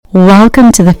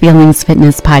Welcome to the Feelings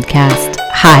Fitness Podcast.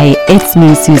 Hi, it's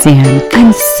me, Suzanne.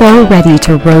 I'm so ready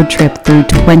to road trip through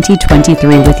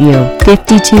 2023 with you.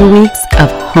 52 weeks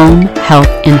of home, health,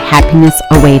 and happiness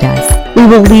await us. We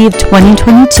will leave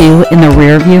 2022 in the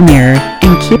rearview mirror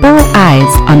and keep our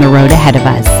eyes on the road ahead of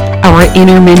us. Our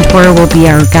inner mentor will be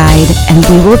our guide, and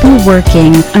we will be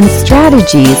working on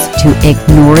strategies to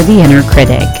ignore the inner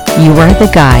critic. You are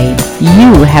the guide.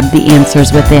 You have the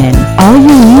answers within. All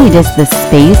you need is the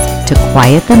space to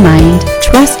quiet the mind,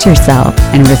 trust yourself,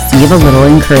 and receive a little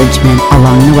encouragement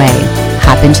along the way.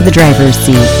 Hop into the driver's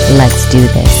seat. Let's do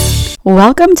this.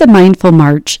 Welcome to Mindful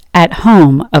March at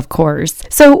home, of course.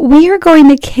 So we are going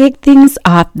to kick things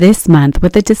off this month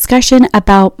with a discussion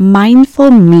about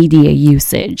mindful media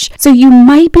usage. So you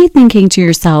might be thinking to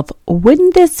yourself,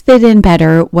 wouldn't this fit in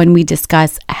better when we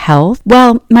discuss health?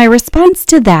 Well, my response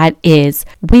to that is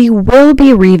we will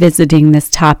be revisiting this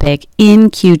topic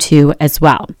in Q2 as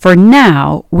well. For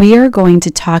now, we are going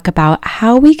to talk about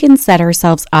how we can set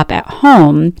ourselves up at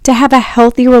home to have a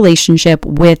healthy relationship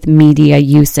with media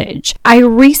usage. I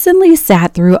recently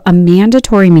sat through a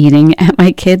mandatory meeting at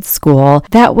my kids' school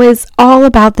that was all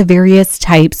about the various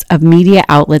types of media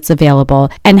outlets available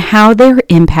and how they're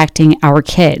impacting our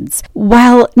kids.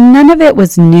 While none of it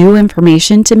was new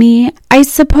information to me, I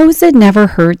suppose it never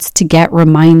hurts to get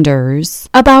reminders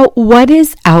about what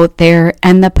is out there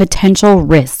and the potential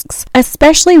risks,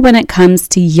 especially when it comes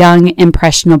to young,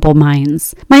 impressionable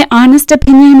minds. My honest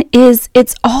opinion is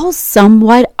it's all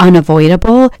somewhat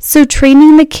unavoidable, so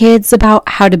training the kids about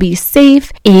how to be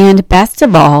safe and, best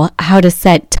of all, how to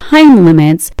set time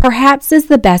limits perhaps is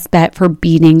the best bet for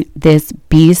beating this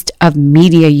beast of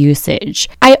media usage.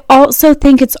 I also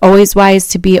think it's always wise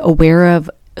to be aware of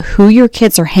who your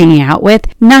kids are hanging out with,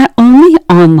 not only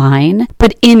online,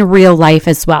 but in real life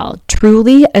as well.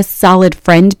 Truly a solid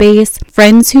friend base,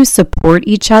 friends who support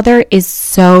each other is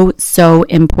so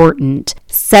important.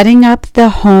 Setting up the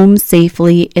home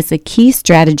safely is a key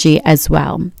strategy as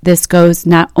well. This goes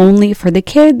not only for the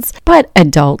kids, but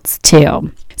adults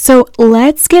too. So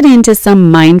let's get into some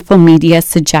mindful media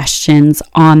suggestions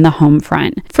on the home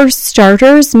front. For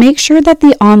starters, make sure that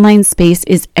the online space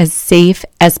is as safe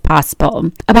as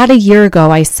possible. About a year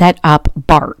ago, I set up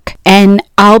Bark. And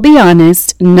I'll be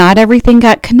honest, not everything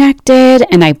got connected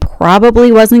and I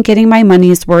probably wasn't getting my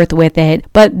money's worth with it.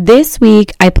 But this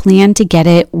week, I plan to get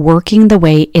it working the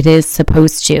way it is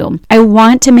supposed to. I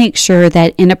want to make sure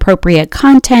that inappropriate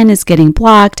content is getting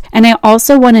blocked, and I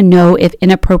also want to know if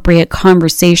inappropriate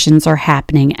conversations are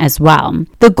happening as well.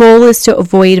 The goal is to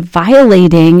avoid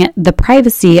violating the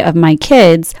privacy of my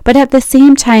kids, but at the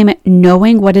same time,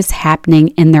 knowing what is happening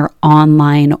in their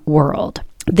online world.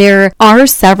 There are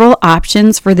several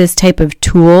options for this type of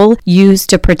tool used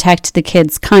to protect the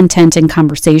kids' content and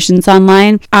conversations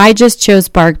online. I just chose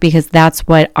Bark because that's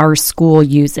what our school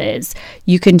uses.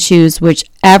 You can choose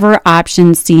whichever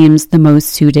option seems the most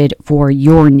suited for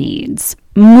your needs.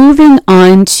 Moving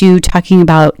on to talking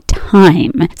about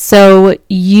time. So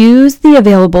use the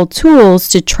available tools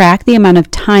to track the amount of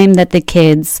time that the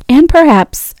kids and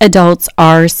perhaps adults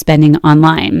are spending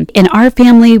online. In our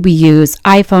family, we use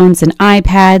iPhones and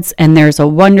iPads, and there's a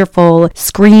wonderful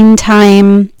screen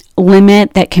time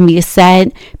limit that can be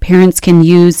set. Parents can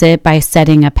use it by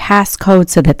setting a passcode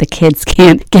so that the kids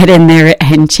can't get in there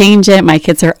and change it. My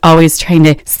kids are always trying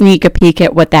to sneak a peek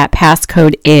at what that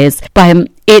passcode is, but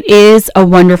it is a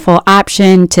wonderful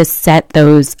option to set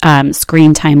those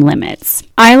screen time limits.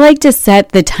 I like to set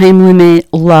the time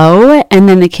limit low, and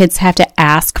then the kids have to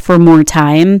ask for more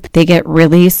time. They get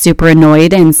really super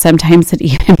annoyed, and sometimes it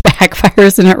even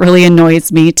backfires and it really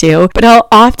annoys me too. But I'll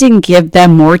often give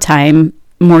them more time.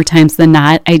 More times than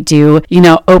not, I do,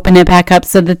 open it back up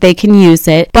so that they can use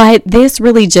it. But this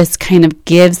really just kind of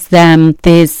gives them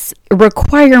this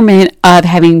requirement of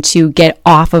having to get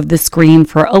off of the screen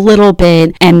for a little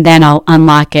bit, and then I'll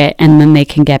unlock it and then they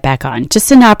can get back on. Just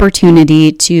an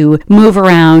opportunity to move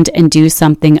around and do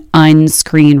something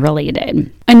unscreen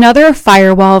related. Another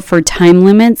firewall for time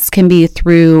limits can be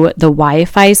through the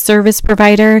Wi-Fi service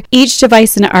provider. Each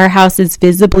device in our house is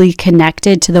visibly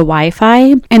connected to the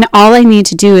Wi-Fi, and all I need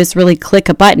to do is really click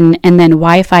a button and then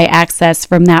Wi-Fi access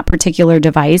from that particular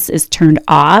device is turned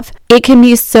off. It can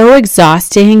be so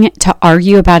exhausting to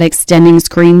argue about extending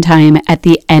screen time at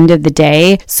the end of the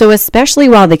day. So especially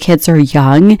while the kids are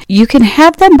young, you can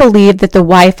have them believe that the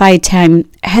Wi-Fi time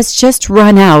has just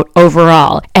run out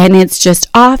overall and it's just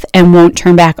off and won't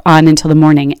turn back on until the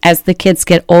morning. As the kids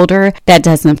get older, that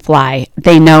doesn't fly.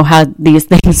 They know how these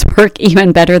things work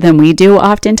even better than we do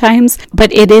oftentimes,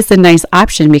 but it is a nice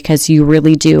option because you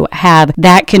really do have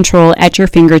that control at your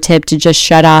fingertip to just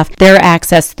shut off their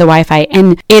access to the Wi-Fi.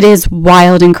 And it is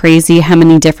wild and crazy how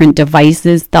many different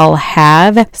devices they'll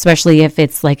have, especially if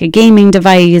it's like a gaming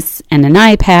device and an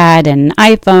iPad and an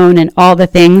iPhone and all the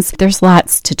things. There's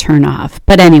lots to turn off.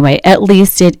 But anyway, at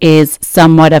least it is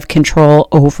somewhat of control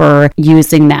over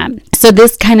using them. So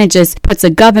this kind of just puts a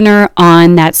governor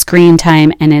on that screen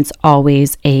time, and it's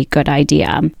always a good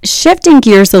idea. Shifting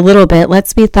gears a little bit,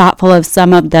 let's be thoughtful of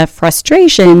some of the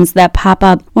frustrations that pop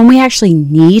up when we actually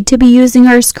need to be using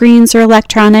our screens or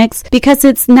electronics, because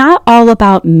it's not all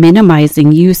about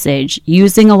minimizing usage.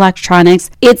 Using electronics,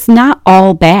 it's not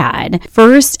all bad.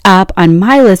 First up on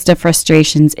my list of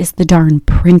frustrations is the darn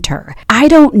printer. I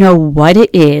don't know what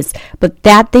it is, but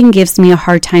that thing gives me a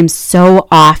hard time so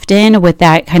often with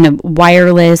that kind of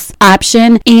wireless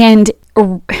option. And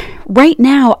right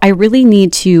now, I really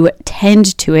need to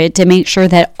tend to it to make sure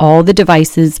that all the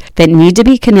devices that need to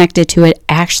be connected to it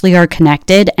actually are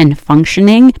connected and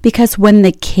functioning, because when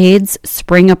the kids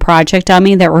spring a project on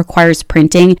me that requires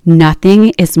printing,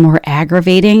 nothing is more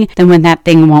aggravating than when that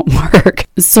thing won't work.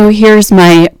 So here's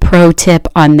my pro tip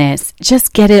on this.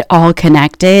 Just get it all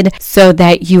connected so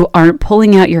that you aren't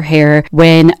pulling out your hair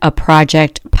when a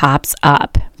project pops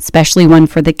up, especially one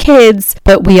for the kids,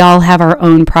 but we all have our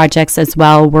own projects as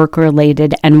well,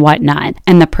 work-related and whatnot.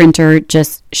 And the printer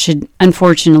just should,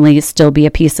 unfortunately, still be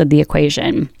a piece of the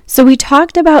equation. So we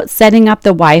talked about setting up the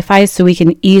Wi-Fi so we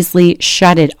can easily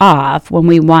shut it off when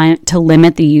we want to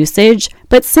limit the usage,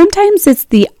 but sometimes it's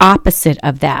the opposite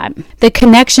of that. The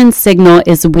connection signal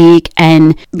is weak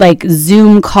and like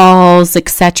Zoom calls,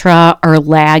 etc. are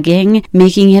lagging,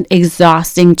 making it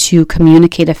exhausting to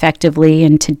communicate effectively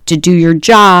and to do your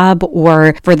job,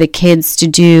 or for the kids to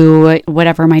do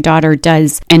whatever my daughter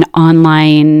does, an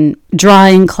online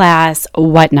drawing class,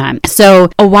 whatnot. So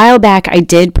a while back, I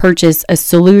did purchase a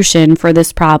solution for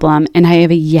this problem, and I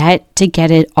have yet to get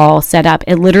it all set up.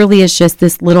 It literally is just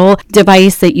this little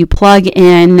device that you plug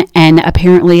in, and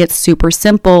apparently it's super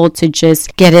simple to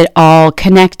just get it all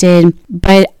connected.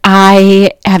 But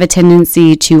I have a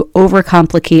tendency to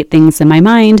overcomplicate things in my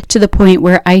mind to the point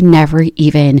where I never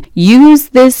even use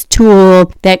this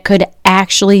tool that could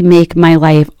actually make my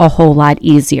life a whole lot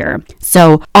easier.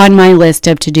 So on my list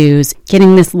of to-dos,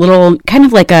 getting this little kind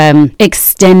of like a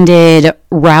extended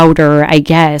router, I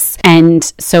guess. And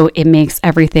so it makes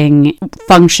everything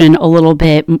function a little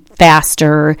bit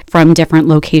faster from different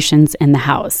locations in the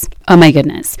house. Oh my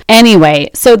goodness. Anyway,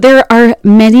 so there are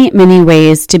many, many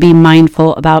ways to be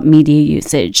mindful about media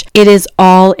usage. It is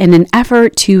all in an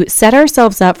effort to set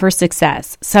ourselves up for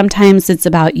success. Sometimes it's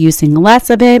about using less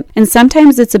of it, and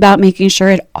sometimes it's about making sure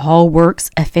it all works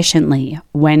efficiently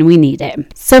when we need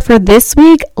it. So for this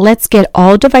week, let's get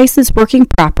all devices working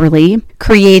properly,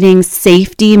 creating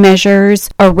safety measures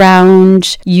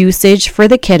around usage for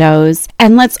the kiddos,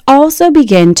 and let's also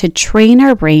begin to train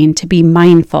our brain to be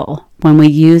mindful when we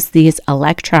use these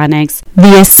electronics.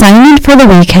 The assignment for the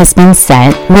week has been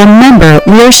set. Remember,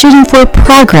 we are shooting for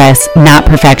progress, not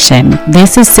perfection.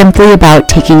 This is simply about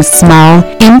taking small,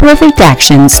 imperfect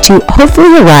actions to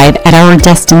hopefully arrive at our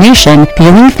destination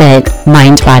feeling fit,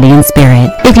 mind, body, and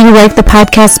spirit. If you like the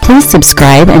podcast, please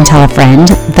subscribe and tell a friend.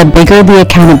 The bigger the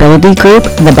accountability group,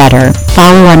 the better.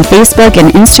 Follow on Facebook and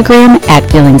Instagram at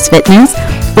Feelings Fitness,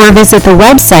 or visit the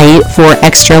website for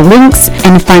extra links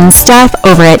and fun stuff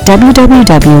over at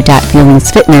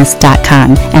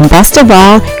www.feelingsfitness.com. And best of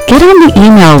all, get on the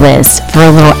email list for a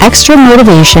little extra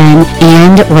motivation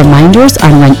and reminders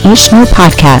on when each new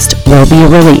podcast will be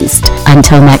released.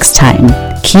 Until next time,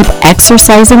 keep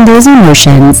exercising those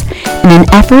emotions in an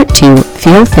effort to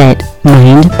feel fit,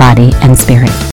 mind, body, and spirit.